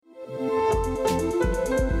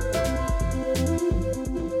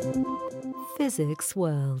Physics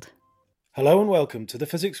World. Hello and welcome to the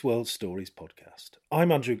Physics World Stories podcast. I'm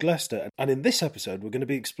Andrew Glester, and in this episode we're going to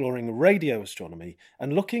be exploring radio astronomy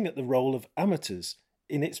and looking at the role of amateurs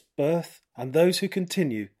in its birth and those who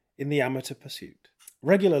continue in the amateur pursuit.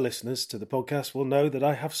 Regular listeners to the podcast will know that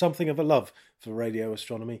I have something of a love for radio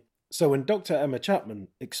astronomy. So when Dr. Emma Chapman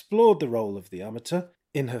explored the role of the amateur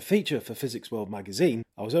in her feature for Physics World magazine,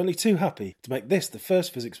 I was only too happy to make this the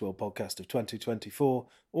first Physics World podcast of 2024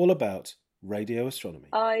 all about radio astronomy.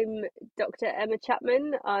 I'm Dr. Emma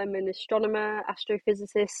Chapman. I'm an astronomer,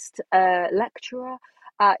 astrophysicist, lecturer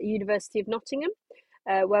at University of Nottingham,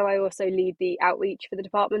 where I also lead the outreach for the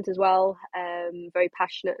department as well. Very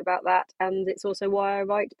passionate about that, and it's also why I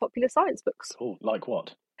write popular science books. Oh, like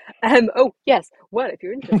what? Oh yes, well, if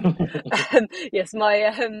you're interested. Yes,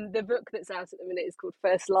 my the book that's out at the minute is called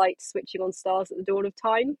First Light: Switching on Stars at the Dawn of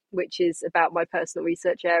Time, which is about my personal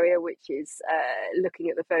research area, which is looking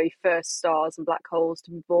at the very first stars and black holes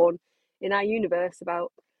to be born in our universe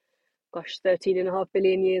about 13.5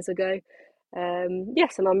 billion years ago.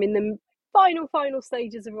 Yes, and I'm in the final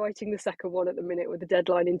stages of writing the second one at the minute, with a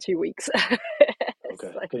deadline in 2 weeks.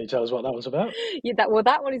 Okay. Can you tell us what that one's about? Yeah, that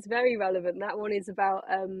one is very relevant. That one is about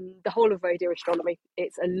the whole of radio astronomy.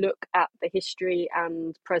 It's a look at the history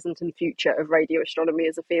and present and future of radio astronomy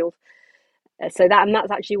as a field. That's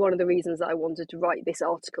actually one of the reasons that I wanted to write this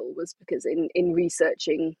article, was because in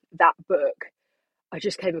researching that book, I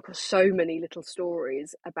just came across so many little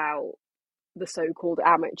stories about the so-called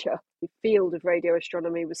amateur. The field of radio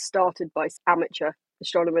astronomy was started by amateur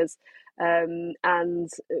astronomers, and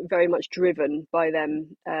very much driven by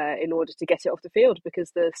them in order to get it off the field,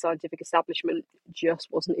 because the scientific establishment just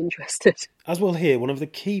wasn't interested. As we'll hear, one of the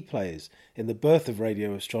key players in the birth of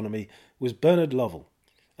radio astronomy was Bernard Lovell,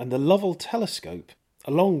 and the Lovell telescope,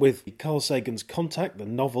 along with Carl Sagan's Contact, the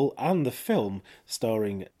novel, and the film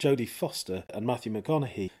starring Jodie Foster and Matthew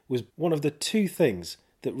McConaughey, was one of the two things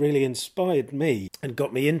that really inspired me and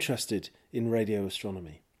got me interested in radio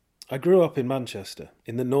astronomy. I grew up in Manchester,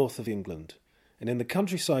 in the north of England, and in the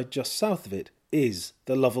countryside just south of it is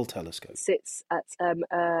the Lovell telescope. It sits at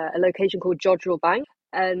a location called Jodrell Bank,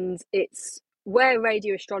 and it's where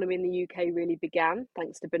radio astronomy in the UK really began,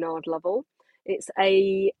 thanks to Bernard Lovell. It's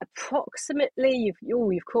approximately,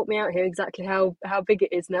 you've caught me out here, exactly how big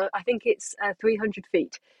it is now. I think it's 300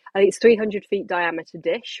 feet. I think it's 300 feet diameter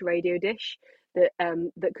radio dish,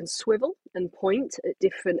 that can swivel and point at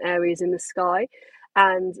different areas in the sky.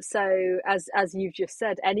 And so, as you've just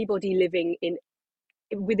said, anybody living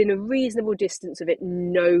within a reasonable distance of it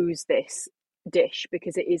knows this dish,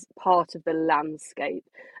 because it is part of the landscape.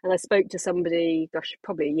 And I spoke to somebody,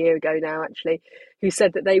 probably a year ago now actually, who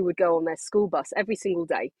said that they would go on their school bus every single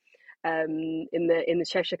day in the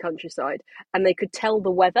Cheshire countryside, and they could tell the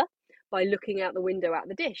weather by looking out the window at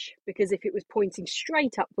the dish, because if it was pointing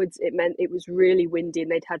straight upwards, it meant it was really windy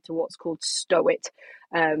and they'd had to what's called stow it,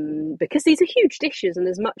 because these are huge dishes, and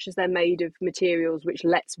as much as they're made of materials which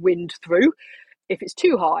lets wind through, if it's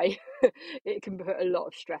too high, it can put a lot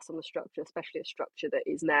of stress on the structure, especially a structure that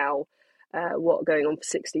is now going on for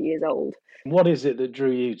 60 years old. What is it that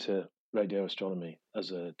drew you to radio astronomy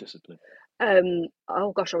as a discipline? I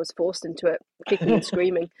was forced into it, kicking and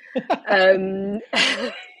screaming.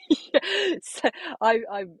 So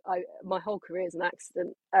my whole career is an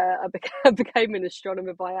accident. I became an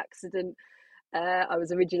astronomer by accident. I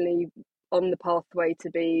was originally on the pathway to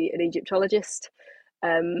be an Egyptologist.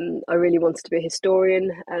 I really wanted to be a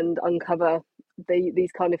historian and uncover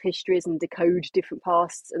these kind of histories and decode different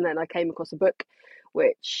pasts. And then I came across a book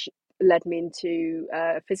which led me into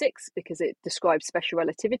physics, because it described special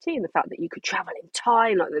relativity and the fact that you could travel in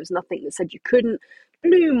time, like there was nothing that said you couldn't.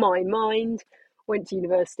 Blew my mind. Went to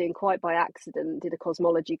university, and quite by accident did a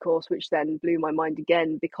cosmology course, which then blew my mind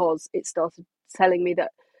again, because it started telling me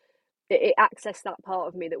that it accessed that part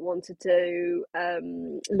of me that wanted to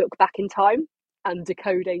look back in time and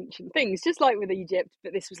decode ancient things, just like with Egypt.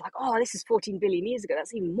 But this was like, this is 14 billion years ago.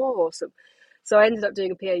 That's even more awesome. So I ended up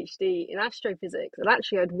doing a PhD in astrophysics, and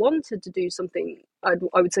actually I'd wanted to do something I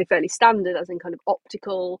would say fairly standard, as in kind of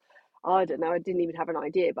optical. I don't know, I didn't even have an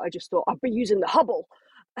idea, but I just thought I'd be using the Hubble.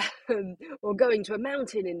 Or going to a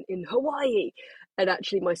mountain in Hawaii. And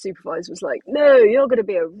actually my supervisor was like, no, you're going to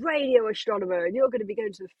be a radio astronomer, and you're going to be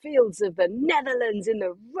going to the fields of the Netherlands in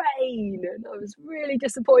the rain. And I was really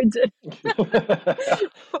disappointed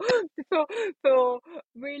for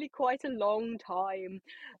really quite a long time.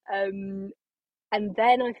 And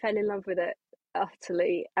then I fell in love with it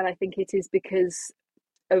utterly, and I think it is because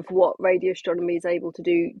of what radio astronomy is able to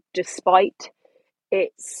do, despite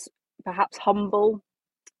its perhaps humble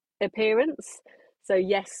appearance. So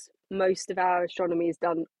yes, most of our astronomy is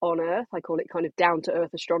done on Earth. I call it kind of down to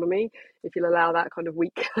Earth astronomy, if you'll allow that kind of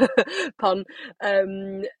weak pun.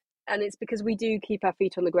 And it's because we do keep our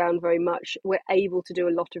feet on the ground very much. We're able to do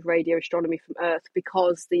a lot of radio astronomy from Earth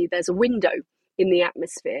because there's a window in the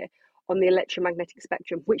atmosphere on the electromagnetic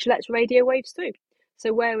spectrum which lets radio waves through.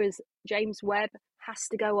 So whereas James Webb has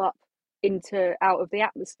to go up out of the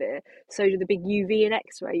atmosphere, so do the big UV and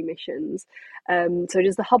X-ray missions. So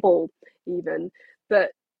does the Hubble even.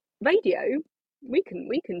 But radio, we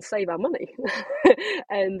can save our money,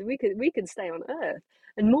 and we can stay on Earth.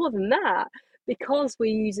 And more than that, because we're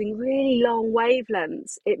using really long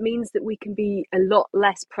wavelengths, it means that we can be a lot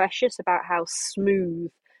less precious about how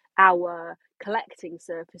smooth our collecting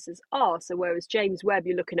surfaces are. So whereas James Webb,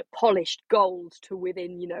 you're looking at polished gold to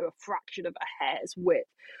within, a fraction of a hair's width,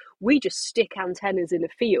 we just stick antennas in a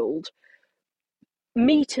field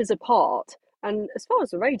meters apart. And as far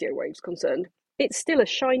as the radio wave's concerned, it's still a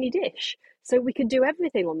shiny dish. So we can do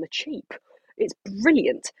everything on the cheap. It's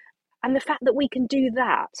brilliant. And the fact that we can do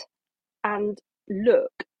that and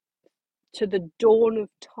look to the dawn of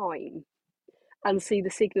time and see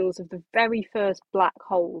the signals of the very first black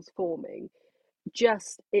holes forming,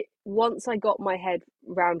 once I got my head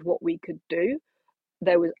around what we could do,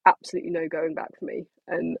 there was absolutely no going back for me.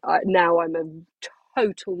 And now I'm a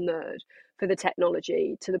total nerd for the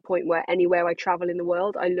technology, to the point where anywhere I travel in the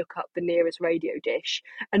world, I look up the nearest radio dish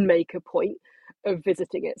and make a point of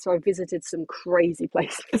visiting it. So I visited some crazy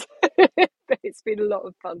places, but it's been a lot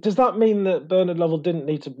of fun. Does that mean that Bernard Lovell didn't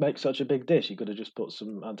need to make such a big dish? He could have just put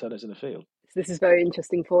some antennas in the field. This is a very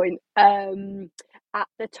interesting point. At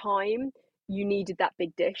the time, you needed that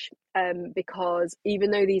big dish, because even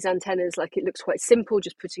though these antennas, it looks quite simple,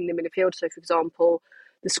 just putting them in a field. So, for example,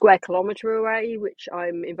 the square kilometre array, which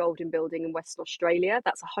I'm involved in building in Western Australia,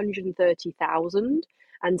 that's 130,000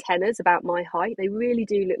 antennas, about my height. They really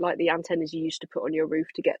do look like the antennas you used to put on your roof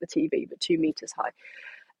to get the TV, but 2 meters high.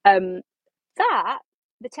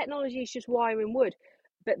 The technology is just wire and wood,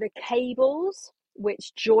 but the cables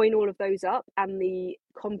which join all of those up and the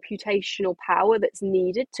computational power that's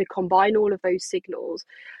needed to combine all of those signals,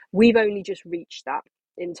 we've only just reached that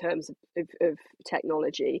in terms of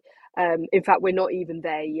technology. In fact, we're not even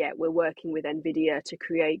there yet. We're working with NVIDIA to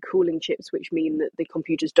create cooling chips, which mean that the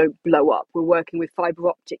computers don't blow up. We're working with fiber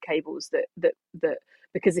optic cables that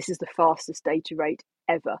because this is the fastest data rate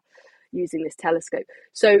ever using this telescope.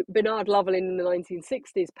 So Bernard Lovell in the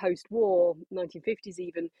 1960s, post-war, 1950s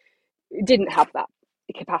even, didn't have that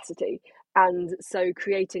capacity. And so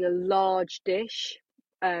creating a large dish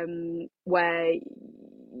where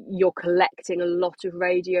you're collecting a lot of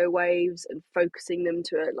radio waves and focusing them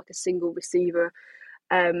to a single receiver,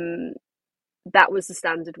 that was the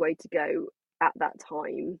standard way to go at that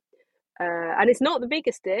time. And it's not the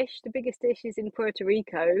biggest dish. The biggest dish is in Puerto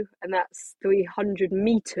Rico, and that's 300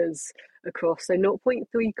 meters across, so 0.3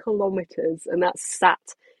 kilometers, and that's sat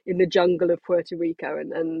in the jungle of Puerto Rico,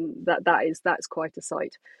 and that's quite a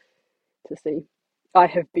sight to see. I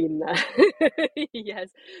have been there.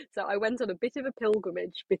 Yes. So I went on a bit of a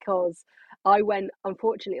pilgrimage, because I went,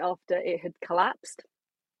 unfortunately, after it had collapsed.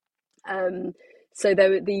 So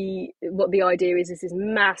what the idea is this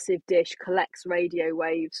massive dish collects radio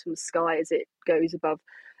waves from the sky as it goes above,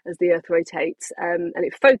 as the Earth rotates, and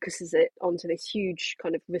it focuses it onto this huge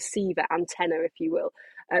kind of receiver antenna, if you will,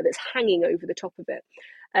 that's hanging over the top of it.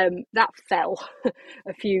 That fell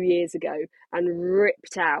a few years ago and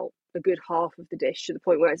ripped out a good half of the dish to the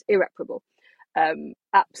point where it's irreparable.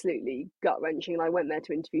 Absolutely gut-wrenching. And I went there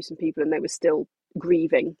to interview some people, and they were still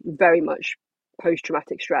grieving, very much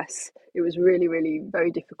post-traumatic stress. It was really, really very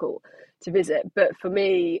difficult to visit. But for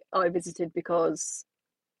me, I visited because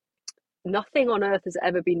nothing on Earth has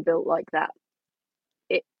ever been built like that.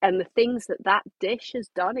 And the things that dish has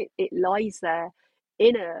done, it lies there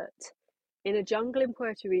inert in a jungle in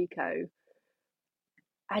Puerto Rico,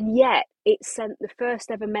 and yet it sent the first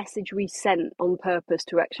ever message we sent on purpose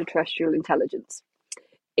to extraterrestrial intelligence.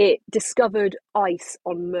 It discovered ice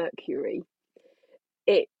on Mercury.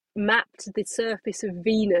 It mapped the surface of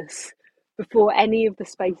Venus before any of the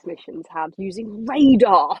space missions had, using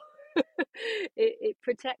radar. It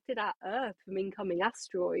protected our Earth from incoming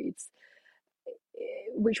asteroids,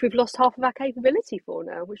 which we've lost half of our capability for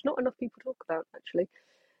now, which not enough people talk about, actually.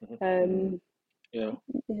 Yeah.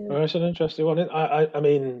 Well, it's an interesting one. I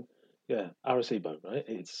mean, yeah, Arecibo, right?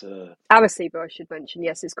 It's Arecibo, I should mention.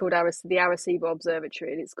 Yes, it's called the Arecibo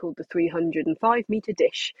Observatory, and it's called the 305-meter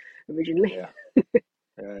dish originally. Yeah.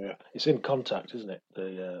 It's in Contact, isn't it?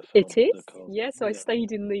 The film, it is. Yes, I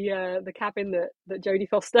stayed in the cabin that Jodie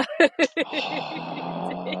Foster.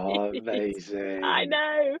 Oh, amazing! I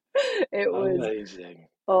know. It was amazing.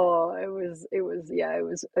 Oh, it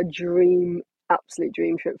was a dream, absolute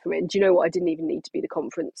dream trip for me. And do you know what? I didn't even need to be at the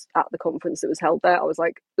conference that was held there. I was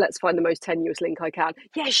like, let's find the most tenuous link I can.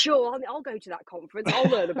 Yeah, sure, I'll go to that conference. I'll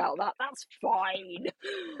learn about that. That's fine.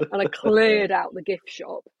 And I cleared out the gift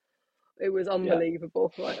shop. It was Yeah,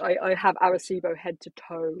 unbelievable. Like I have Arecibo head to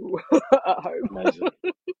toe at home. amazing,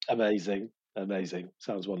 amazing, amazing.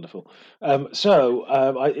 Sounds wonderful.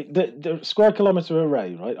 The square kilometre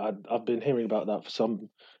array, right? I've been hearing about that for some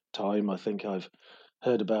time. I think I've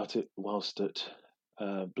heard about it whilst at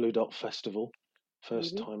Blue Dot Festival.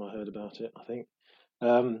 First Mhm. time I heard about it, I think.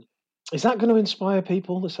 Um, is that going to inspire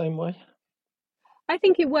people the same way? I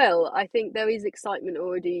think it will. I think there is excitement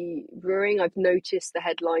already brewing. I've noticed the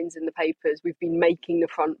headlines in the papers. We've been making the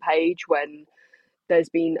front page when there's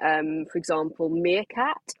been, for example,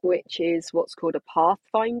 Meerkat, which is what's called a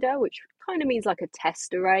pathfinder, which kind of means like a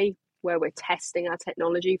test array where we're testing our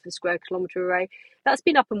technology for the square kilometre array. That's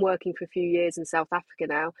been up and working for a few years in South Africa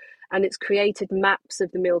now, and it's created maps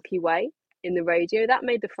of the Milky Way in the radio. That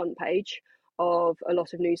made the front page of a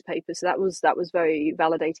lot of newspapers. So that was very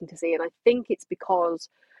validating to see, and I think it's because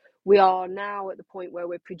we are now at the point where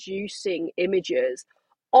we're producing images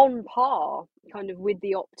on par kind of with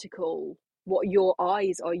the optical, what your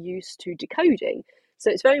eyes are used to decoding.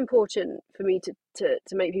 So it's very important for me to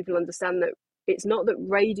make people understand that it's not that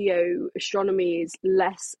radio astronomy is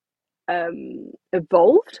less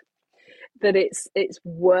evolved, that it's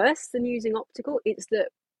worse than using optical. It's that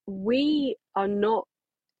we are not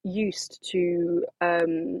used to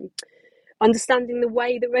understanding the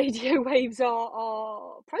way that radio waves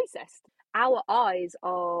are processed. Our eyes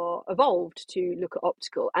are evolved to look at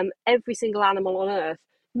optical, and every single animal on Earth,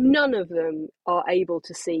 none of them are able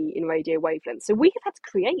to see in radio wavelengths. So we have had to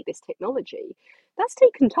create this technology. That's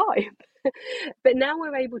taken time. But now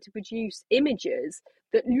we're able to produce images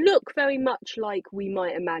that look very much like we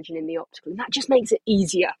might imagine in the optical. And that just makes it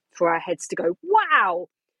easier for our heads to go, wow,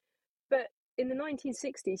 but in the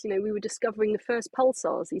 1960s, we were discovering the first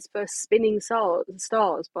pulsars, these first spinning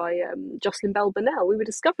stars by Jocelyn Bell Burnell. We were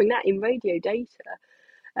discovering that in radio data.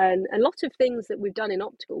 And a lot of things that we've done in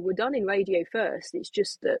optical were done in radio first. It's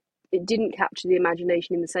just that it didn't capture the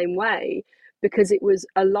imagination in the same way because it was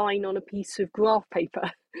a line on a piece of graph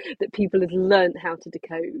paper that people had learnt how to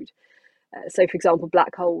decode. So, for example,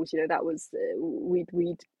 black holes, that was,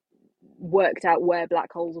 we'd worked out where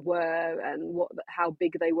black holes were and how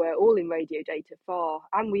big they were, all in radio data far,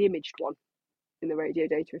 and we imaged one in the radio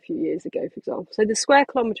data a few years ago, for example. So the square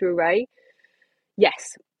kilometre array,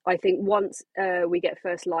 yes, I think once we get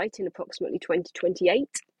first light in approximately 2028,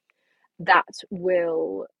 that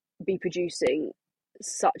will be producing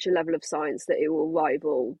such a level of science that it will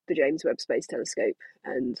rival the James Webb Space Telescope.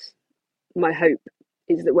 And my hope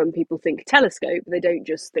is that when people think telescope, they don't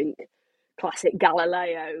just think classic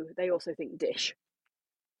Galileo, they also think dish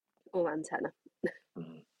or antenna.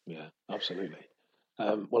 Yeah, absolutely.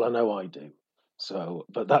 Well, I know I do. So,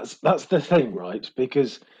 but that's the thing, right?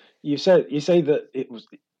 Because you say that it was,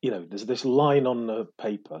 there's this line on the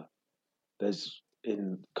paper. There's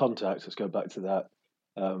in contact. Let's go back to that.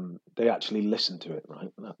 They actually listen to it,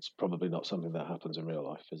 right? That's probably not something that happens in real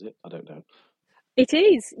life, is it? I don't know. It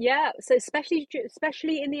is, yeah. So especially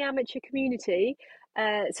in the amateur community.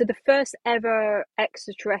 So the first ever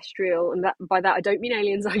extraterrestrial, and that by that I don't mean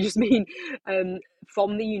aliens, I just mean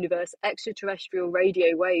from the universe, extraterrestrial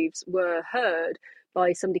radio waves were heard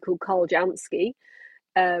by somebody called Carl Jansky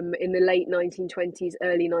in the late 1920s,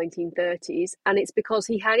 early 1930s, and it's because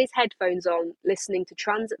he had his headphones on, listening to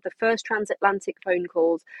the first transatlantic phone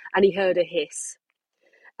calls, and he heard a hiss.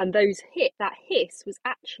 And that hiss was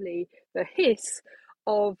actually the hiss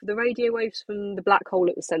of the radio waves from the black hole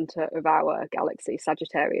at the center of our galaxy,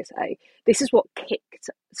 Sagittarius A. This is what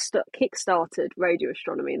kick-started radio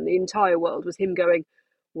astronomy in the entire world, was him going,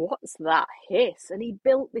 what's that hiss? And he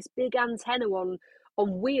built this big antenna on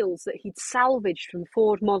wheels that he'd salvaged from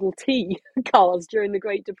Ford Model T cars during the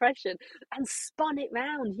Great Depression and spun it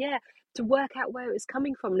round, yeah, to work out where it was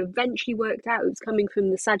coming from, and eventually worked out it was coming from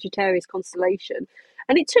the Sagittarius constellation.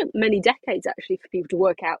 And it took many decades actually for people to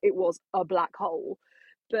work out it was a black hole.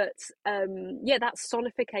 But yeah, that's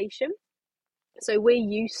sonification. So we're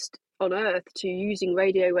used on Earth to using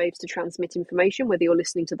radio waves to transmit information, whether you're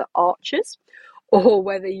listening to the Archers or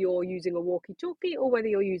whether you're using a walkie-talkie or whether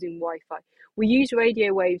you're using Wi-Fi. We use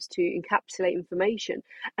radio waves to encapsulate information,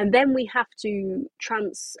 and then we have to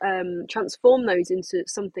transform those into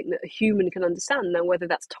something that a human can understand. Now, whether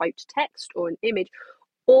that's typed text or an image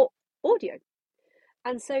or audio.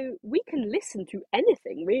 And so we can listen to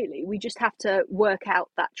anything, really. We just have to work out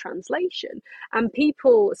that translation. And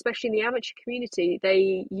people, especially in the amateur community,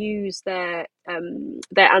 they use their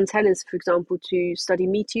antennas, for example, to study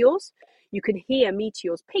meteors. You can hear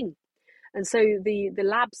meteors ping. And so the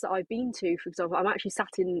labs that I've been to, for example, I'm actually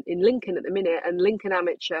sat in Lincoln at the minute, and Lincoln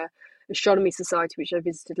Amateur Astronomy Society, which I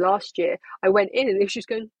visited last year, I went in and it was just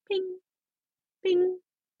going ping, ping,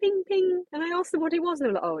 ping, ping. And I asked them what it was, and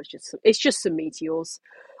they were like, "Oh, it's just some meteors."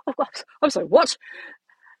 I'm sorry, what?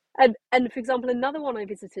 And for example, another one I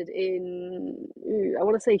visited in, I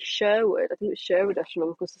want to say Sherwood. I think it was Sherwood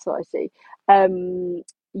Astronomical Society.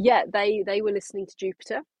 Yeah, they were listening to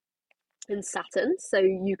Jupiter and Saturn, so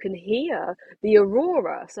you can hear the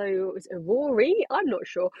aurora. So it's aurorae. I'm not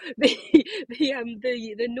sure.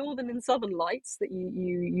 The northern and southern lights that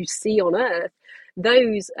you see on Earth,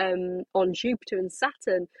 those on Jupiter and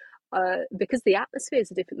Saturn. Because the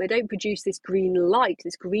atmospheres are different, they don't produce this green light,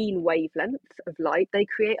 this green wavelength of light. They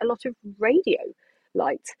create a lot of radio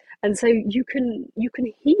light, and so you can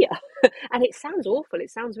hear, and it sounds awful. It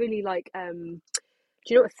sounds really like do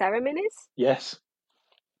you know what a theremin is? Yes.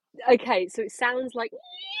 Okay, so it sounds like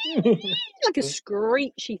a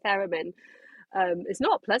screechy theremin. It's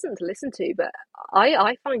not pleasant to listen to, but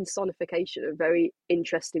I find sonification a very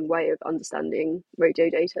interesting way of understanding radio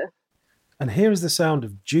data. And here is the sound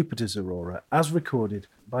of Jupiter's aurora as recorded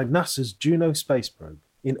by NASA's Juno space probe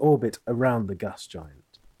in orbit around the gas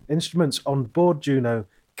giant. Instruments on board Juno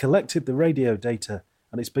collected the radio data,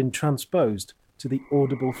 and it's been transposed to the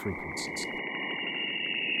audible frequencies.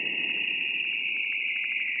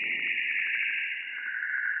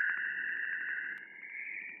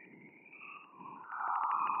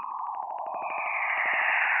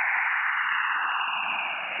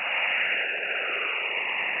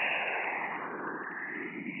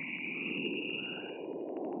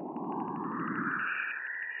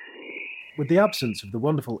 With the absence of the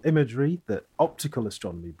wonderful imagery that optical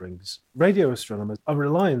astronomy brings, radio astronomers are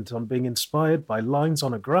reliant on being inspired by lines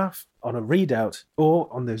on a graph, on a readout, or,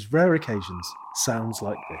 on those rare occasions, sounds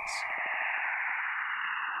like this.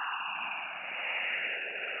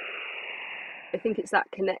 I think it's that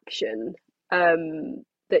connection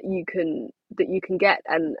that you can get,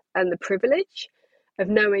 and the privilege of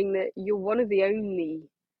knowing that you're one of the only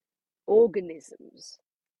organisms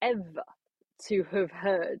ever to have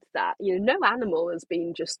heard that. No animal has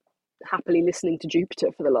been just happily listening to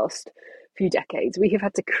Jupiter for the last few decades. We have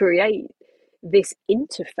had to create this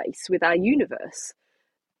interface with our universe.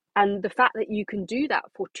 And the fact that you can do that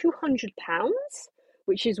for £200,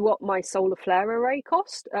 which is what my solar flare array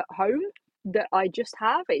cost at home that I just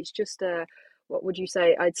have, it's just what would you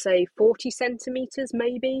say? I'd say 40 centimeters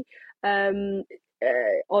maybe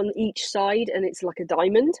on each side, and it's like a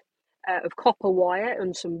diamond of copper wire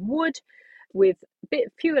and some wood with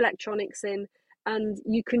few electronics in, and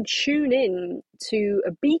you can tune in to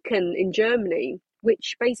a beacon in Germany,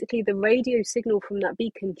 which basically the radio signal from that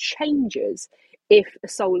beacon changes if a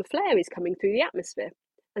solar flare is coming through the atmosphere.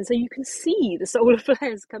 And so you can see the solar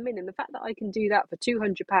flares come in, and the fact that I can do that for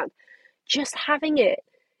 £200, just having it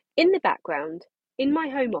in the background in my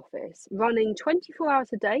home office, running 24 hours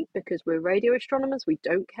a day, because we're radio astronomers, we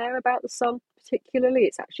don't care about the sun particularly.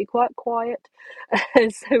 It's actually quite quiet,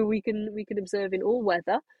 so we can observe in all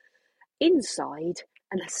weather inside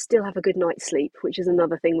and still have a good night's sleep, which is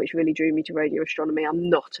another thing which really drew me to radio astronomy.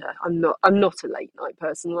 I'm not a late night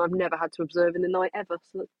person, and I've never had to observe in the night ever,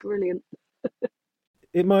 so that's brilliant.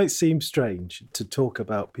 It might seem strange to talk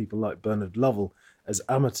about people like Bernard Lovell as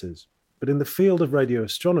amateurs, but in the field of radio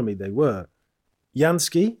astronomy they were.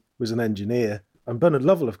 Jansky was an engineer, and Bernard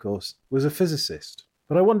Lovell, of course, was a physicist.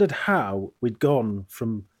 But I wondered how we'd gone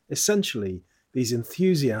from essentially these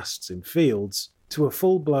enthusiasts in fields to a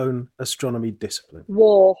full-blown astronomy discipline.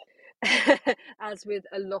 War. As with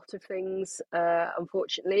a lot of things,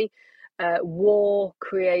 unfortunately, war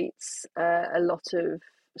creates a lot of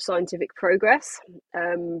scientific progress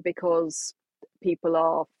because people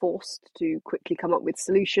are forced to quickly come up with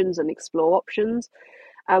solutions and explore options.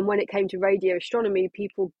 And when it came to radio astronomy,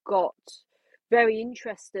 people got very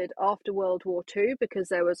interested after World War II because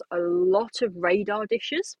there was a lot of radar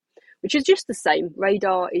dishes, which is just the same.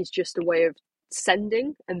 Radar is just a way of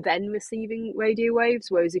sending and then receiving radio waves,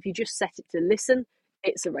 whereas if you just set it to listen,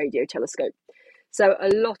 it's a radio telescope. So a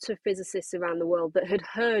lot of physicists around the world that had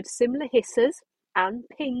heard similar hisses and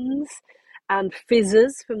pings and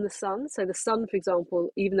fizzes from the sun. So the sun, for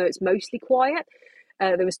example, even though it's mostly quiet,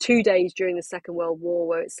 there was 2 days during the Second World War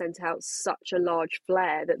where it sent out such a large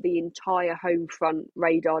flare that the entire home front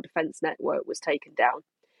radar defense network was taken down.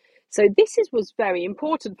 So was very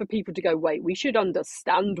important for people to go, wait, we should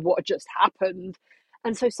understand what just happened.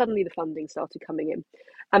 And so suddenly the funding started coming in,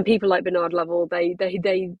 and people like Bernard Lovell, they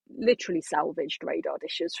literally salvaged radar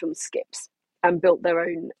dishes from skips and built their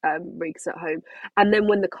own rigs at home. And then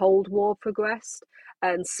when the Cold War progressed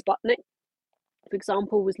and Sputnik, for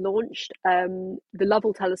example, was launched, the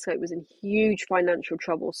Lovell telescope was in huge financial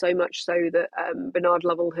trouble, so much so that Bernard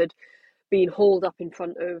Lovell had been hauled up in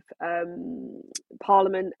front of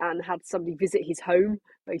Parliament and had somebody visit his home,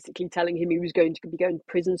 basically telling him he was going to be going to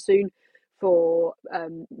prison soon for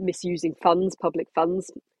misusing funds, public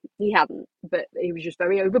funds. He hadn't, but he was just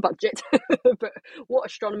very over budget. But what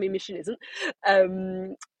astronomy mission isn't?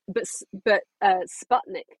 But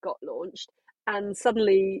Sputnik got launched, and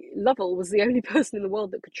suddenly Lovell was the only person in the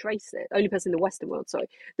world that could trace it. Only person in the Western world, sorry,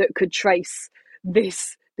 that could trace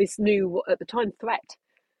this new, at the time, threat.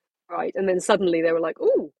 Right, and then suddenly they were like,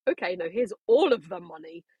 "Oh, okay, no, here's all of the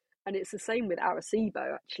money." And it's the same with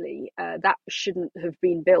Arecibo. Actually, that shouldn't have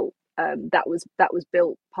been built. That was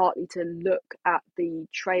built partly to look at the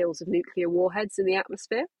trails of nuclear warheads in the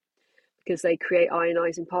atmosphere, because they create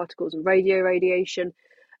ionizing particles and radio radiation.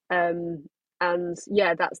 And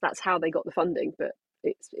yeah, that's how they got the funding. But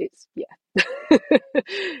it's yeah.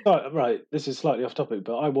 Oh, right, this is slightly off topic,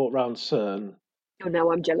 but I walk around CERN. Oh, now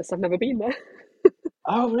I'm jealous. I've never been there.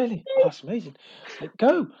 Oh, really? Oh, that's amazing.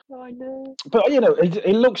 Go. Oh, I know. But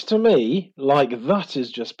it looks to me like that has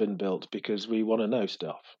just been built because we want to know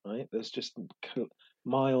stuff, right? There's just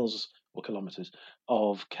miles or kilometers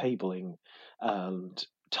of cabling and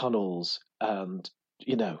tunnels and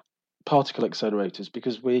particle accelerators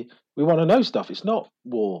because we want to know stuff. It's not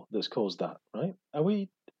war that's caused that, right? Are we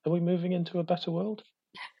moving into a better world?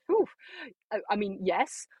 Ooh. I mean,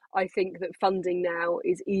 yes, I think that funding now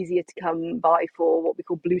is easier to come by for what we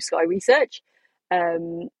call blue sky research.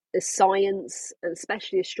 The science, and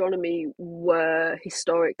especially astronomy, were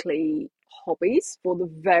historically hobbies for the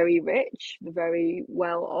very rich, the very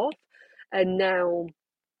well off. And now,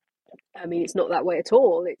 I mean, it's not that way at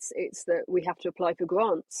all. It's that we have to apply for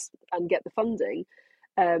grants and get the funding.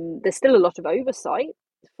 There's still a lot of oversight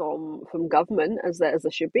from government, as there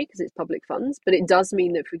should be, because it's public funds. But it does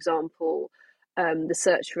mean that, for example, the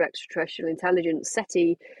search for extraterrestrial intelligence,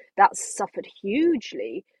 SETI, that's suffered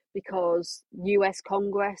hugely because US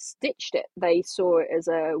Congress ditched it. They saw it as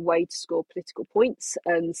a way to score political points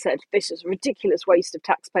and said this is a ridiculous waste of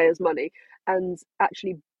taxpayers' money, and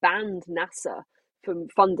actually banned NASA from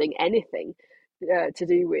funding anything to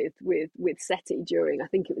do with SETI during, I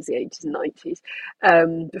think it was the 80s and 90s,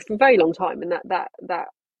 but for a very long time. And that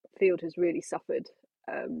field has really suffered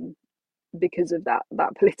because of that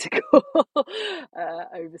political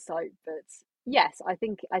oversight. But yes, I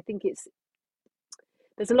think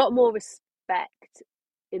there's a lot more respect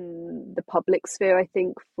in the public sphere, I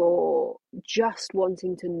think, for just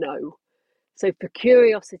wanting to know. So for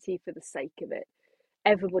curiosity, for the sake of it,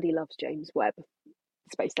 everybody loves James Webb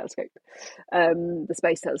Space Telescope, the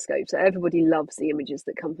Space Telescope. So everybody loves the images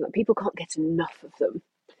that come from that. People can't get enough of them.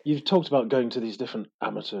 You've talked about going to these different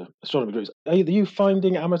amateur astronomy groups. Are you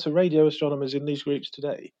finding amateur radio astronomers in these groups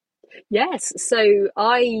today? Yes, so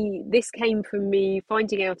this came from me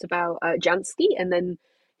finding out about Jansky, and then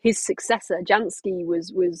his successor. Jansky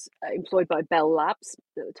was employed by Bell Labs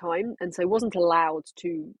at the time, and so wasn't allowed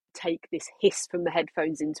to take this hiss from the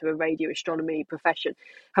headphones into a radio astronomy profession.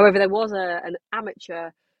 However, there was an amateur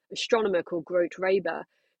astronomer called Grote Reber,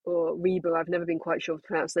 or Reber. I've never been quite sure of the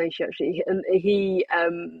pronunciation actually, and he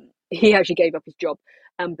actually gave up his job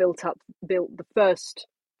and built the first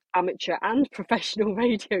amateur and professional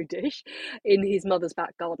radio dish in his mother's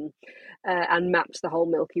back garden, and mapped the whole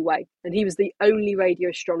Milky Way. And he was the only radio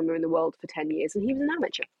astronomer in the world for 10 years, and he was an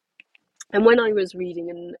amateur. And when I was reading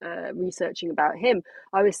and researching about him,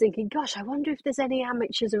 I was thinking, gosh, I wonder if there's any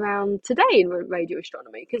amateurs around today in radio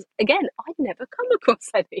astronomy. Because again, I'd never come across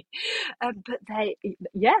any. But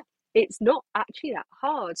it's not actually that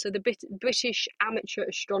hard. So the British Amateur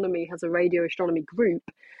Astronomy has a radio astronomy group,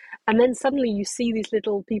 and then suddenly you see these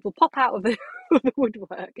little people pop out of the, the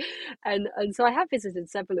woodwork, and so I have visited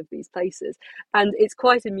several of these places, and it's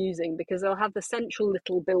quite amusing because they'll have the central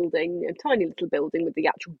little building, a tiny little building with the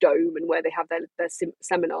actual dome and where they have their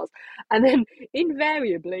seminars, and then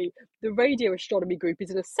invariably the radio astronomy group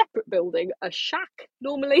is in a separate building, a shack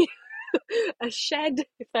normally. A shed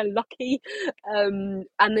if they're lucky, and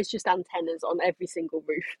there's just antennas on every single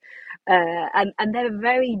roof, and they're a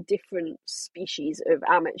very different species of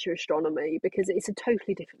amateur astronomy because it's a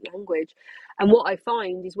totally different language. And what I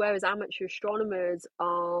find is, whereas amateur astronomers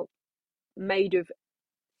are made of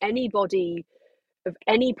anybody of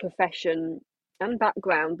any profession and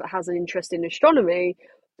background that has an interest in astronomy,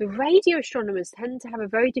 the radio astronomers tend to have a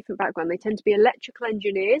very different background. They tend to be electrical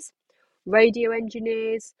engineers radio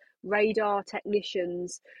engineers, radar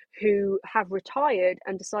technicians who have retired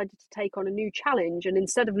and decided to take on a new challenge. And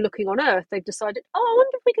instead of looking on Earth, they've decided, oh, I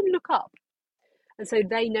wonder if we can look up. And so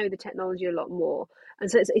they know the technology a lot more.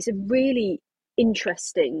 And so it's a really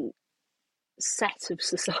interesting set of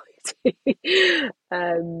society.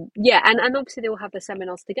 And obviously they all have their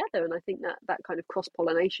seminars together, and I think that kind of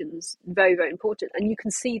cross-pollination is very, very important, and you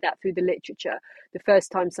can see that through the literature. The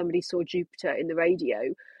first time somebody saw Jupiter in the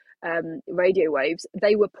radio waves,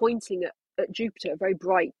 they were pointing at Jupiter, a very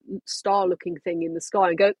bright star-looking thing in the sky,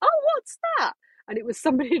 and going, oh, what's that? And it was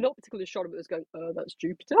somebody, an optical astronomer, that was going, oh, that's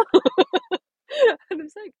Jupiter. And I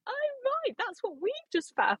was like, oh, right, that's what we've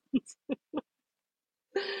just found.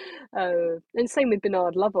 And same with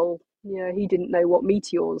Bernard Lovell. Yeah, he didn't know what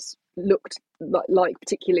meteors looked like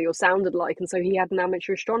particularly, or sounded like, and so he had an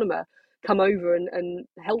amateur astronomer come over and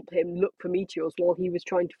help him look for meteors while he was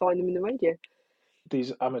trying to find them in the radio.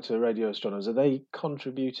 These amateur radio astronomers, are they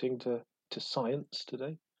contributing to science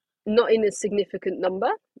today? Not in a significant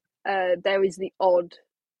number. There is the odd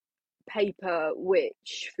paper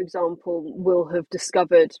which, for example, will have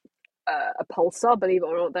discovered a pulsar. Believe it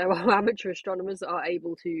or not, there are amateur astronomers that are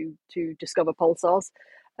able to discover pulsars,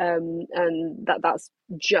 and that's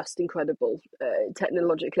just incredible.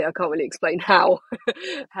 Technologically, I can't really explain how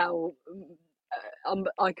how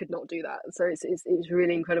I could not do that. So it's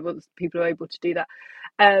really incredible that people are able to do that.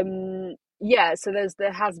 So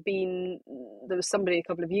there was somebody a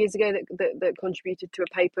couple of years ago that contributed to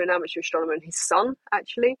a paper, an amateur astronomer, and his son,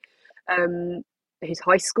 actually, his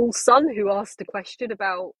high school son, who asked a question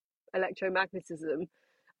about electromagnetism,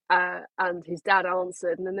 and his dad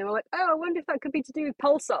answered, and then they were like, oh, I wonder if that could be to do with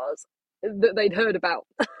pulsars that they'd heard about.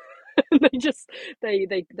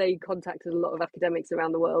 they contacted a lot of academics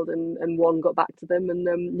around the world, and one got back to them, and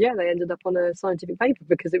they ended up on a scientific paper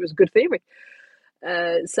because it was a good theory.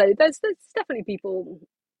 So there's definitely people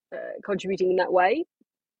contributing in that way,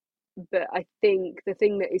 but I think the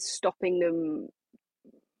thing that is stopping them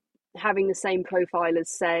having the same profile as,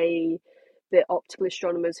 say, the optical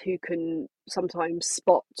astronomers who can sometimes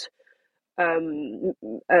spot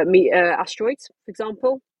asteroids, for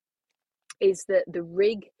example, is that the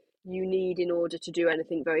rig you need in order to do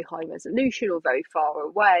anything very high resolution or very far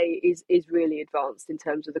away is really advanced in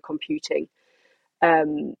terms of the computing.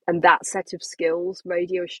 And that set of skills,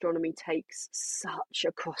 radio astronomy takes such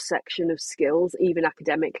a cross section of skills, even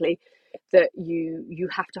academically, that you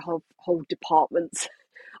have to have whole departments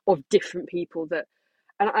of different people that.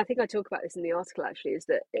 And I think I talk about this in the article, actually, is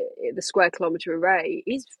that the square kilometre array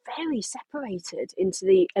is very separated into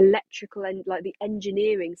the electrical and like the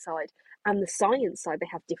engineering side and the science side. They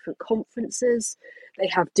have different conferences, they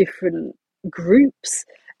have different groups,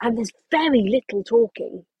 and there's very little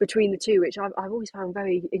talking between the two, which I've always found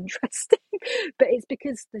very interesting. But it's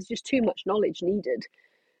because there's just too much knowledge needed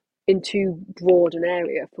in too broad an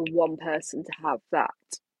area for one person to have that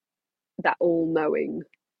all-knowing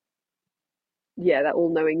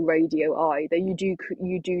radio eye. That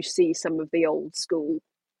you do see some of the old school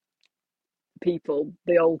people,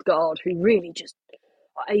 the old guard, who really just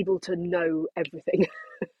are able to know everything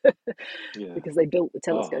because they built the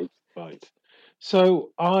telescopes. Oh, right.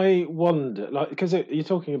 So I wonder, like, because you're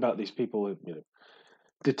talking about these people,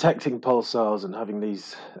 detecting pulsars and having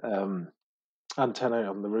these antennae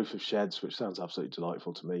on the roof of sheds, which sounds absolutely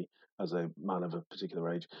delightful to me as a man of a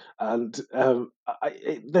particular age. And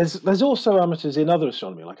there's also amateurs in other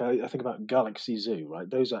astronomy. Like I think about Galaxy Zoo, right?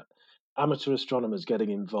 Those are amateur astronomers getting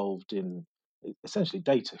involved in essentially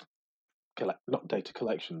not data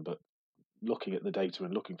collection, but looking at the data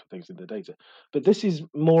and looking for things in the data. But this is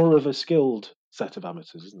more of a skilled set of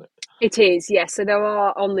amateurs, isn't it? It is, yes. So there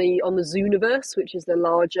are on the Zooniverse, which is the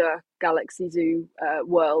larger Galaxy Zoo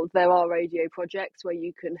world, there are radio projects where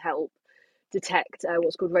you can help detect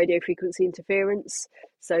what's called radio frequency interference.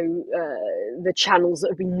 So the channels that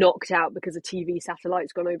have been knocked out because a TV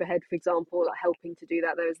satellite's gone overhead, for example, like helping to do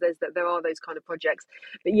that. There are those kind of projects.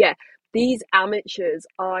 But yeah, these amateurs,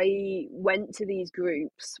 I went to these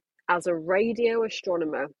groups as a radio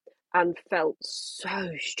astronomer and felt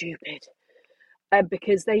so stupid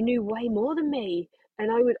because they knew way more than me. And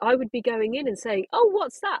I would be going in and saying, "Oh,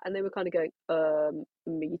 what's that?" And they were kind of going,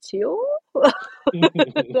 "Meteor."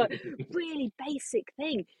 Like, really basic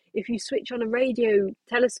thing. If you switch on a radio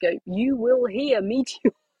telescope, you will hear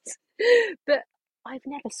meteors. But I've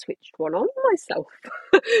never switched one on myself.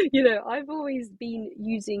 I've always been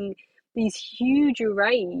using these huge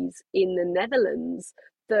arrays in the Netherlands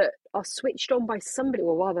that are switched on by somebody,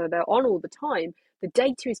 or rather, they're on all the time. The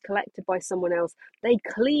data is collected by someone else. They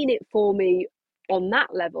clean it for me on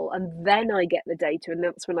that level, and then I get the data, and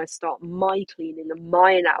that's when I start my cleaning and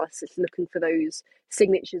my analysis, looking for those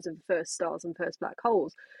signatures of first stars and first black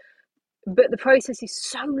holes. But the process is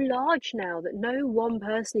so large now that no one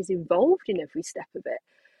person is involved in every step of it.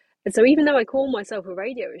 And so even though I call myself a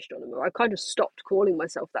radio astronomer, I kind of stopped calling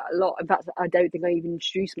myself that a lot. In fact, I don't think I even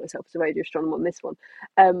introduced myself as a radio astronomer on this one,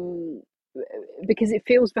 because it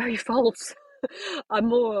feels very false. I'm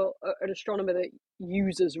more an astronomer that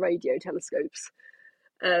uses radio telescopes,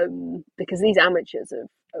 because these amateurs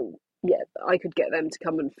I could get them to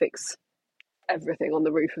come and fix everything on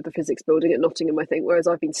the roof of the physics building at Nottingham, I think, whereas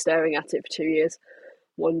I've been staring at it for 2 years,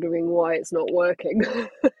 wondering why it's not working.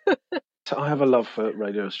 So I have a love for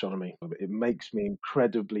radio astronomy. It makes me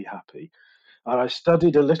incredibly happy. And I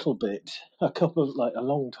studied a little bit a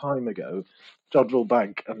long time ago. Jodrell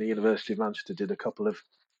Bank and the University of Manchester did a couple of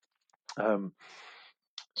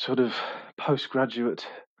sort of postgraduate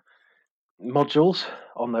modules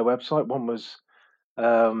on their website. One was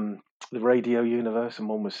the radio universe, and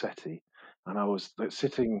one was SETI. And I was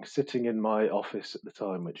sitting in my office at the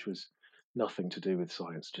time, which was nothing to do with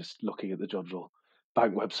science, just looking at the Jodrell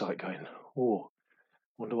Bank website, going, "Oh,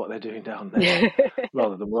 wonder what they're doing down there,"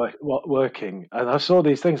 rather than working. And I saw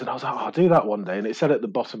these things, and I was like, "Oh, I'll do that one day." And it said at the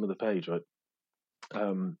bottom of the page, right,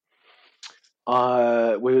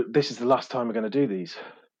 this is the last time we're going to do these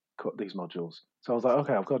modules. So I was like,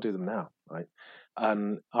 okay, I've got to do them now, right?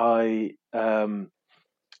 And I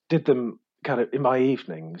did them kind of in my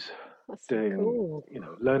evenings, That's so cool.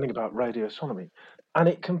 learning about radio astronomy, and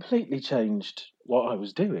it completely changed what I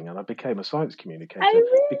was doing, and I became a science communicator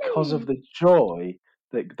Oh, because of really? the joy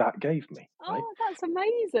that gave me, right? Oh, that's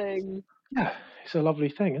amazing. Yeah, it's a lovely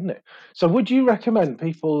thing, isn't it? So would you recommend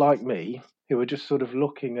people like me who are just sort of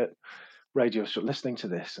looking at radio, listening to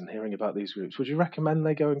this and hearing about these groups, would you recommend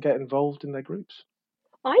they go and get involved in their groups?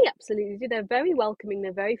 I absolutely do. They're very welcoming,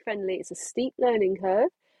 they're very friendly. It's a steep learning curve.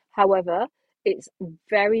 However, it's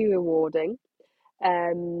very rewarding.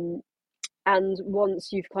 Um, and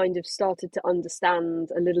once you've kind of started to understand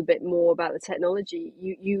a little bit more about the technology,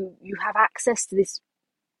 you have access to this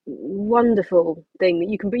wonderful thing that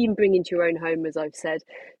you can even bring into your own home, as I've said.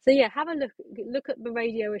 So yeah, have a look at the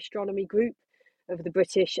Radio Astronomy group of the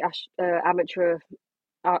British Amateur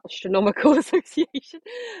Astronomical Association.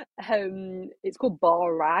 It's called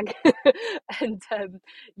BARAG, and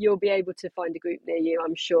you'll be able to find a group near you,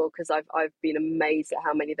 I'm sure, because I've been amazed at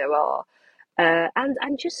how many there are.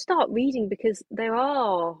 And just start reading, because there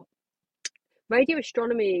are radio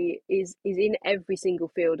astronomy is in every single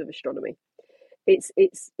field of astronomy.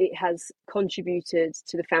 It has contributed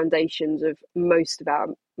to the foundations of most of our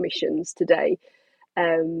missions today.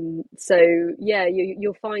 So yeah,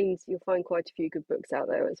 you'll find quite a few good books out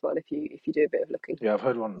there as well if you do a bit of looking. Yeah, I've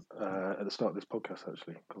heard one at the start of this podcast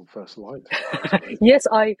actually called First Light. Yes,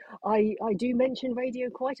 I do mention radio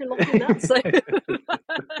quite a lot in that. So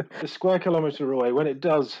the square kilometre away, when it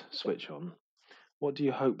does switch on, what do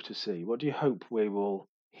you hope to see? What do you hope we will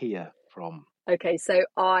hear from? okay, so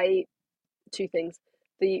two things.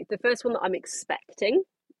 The first one that I'm expecting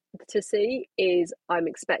to see is I'm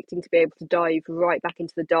expecting to be able to dive right back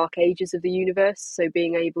into the dark ages of the universe. So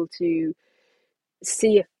being able to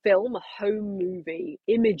see a film, a home movie,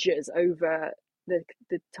 images over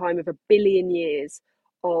the time of 1 billion years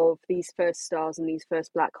of these first stars and these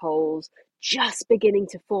first black holes just beginning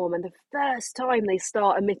to form, and the first time they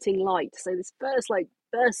start emitting light. So this first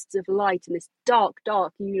bursts of light in this dark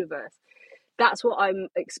universe. That's what I'm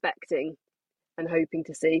expecting and hoping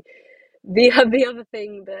to see. The other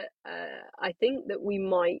thing that I think that we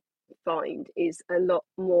might find is a lot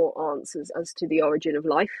more answers as to the origin of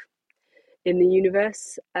life in the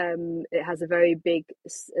universe. It has a very big,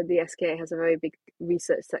 the SKA has a very big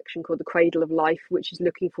research section called the Cradle of Life, which is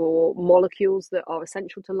looking for molecules that are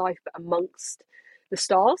essential to life but amongst the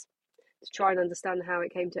stars, to try and understand how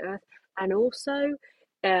it came to Earth. And also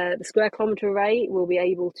the Square Kilometre Array will be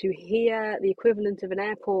able to hear the equivalent of an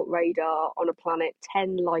airport radar on a planet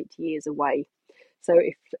 10 light years away. So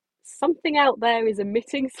if something out there is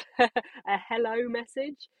emitting a hello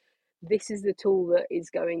message, this is the tool that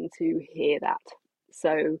is going to hear that.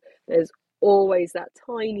 So there's always that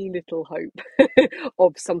tiny little hope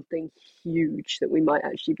of something huge that we might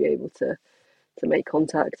actually be able to make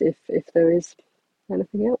contact if there is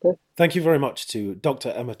anything out there. Thank you very much to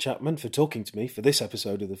Dr. Emma Chapman for talking to me for this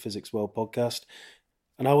episode of the Physics World podcast,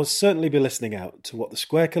 and I will certainly be listening out to what the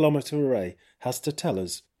Square Kilometre Array has to tell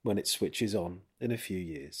us when it switches on in a few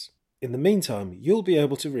years. In the meantime, you'll be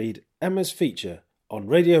able to read Emma's feature on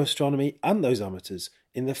radio astronomy and those amateurs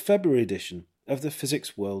in the February edition of the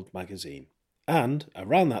Physics World magazine, and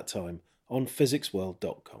around that time on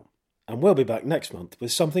physicsworld.com. And we'll be back next month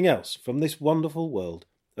with something else from this wonderful world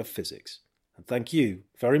of physics. And thank you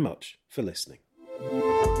very much for listening.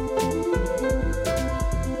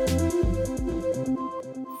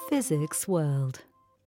 Physics World.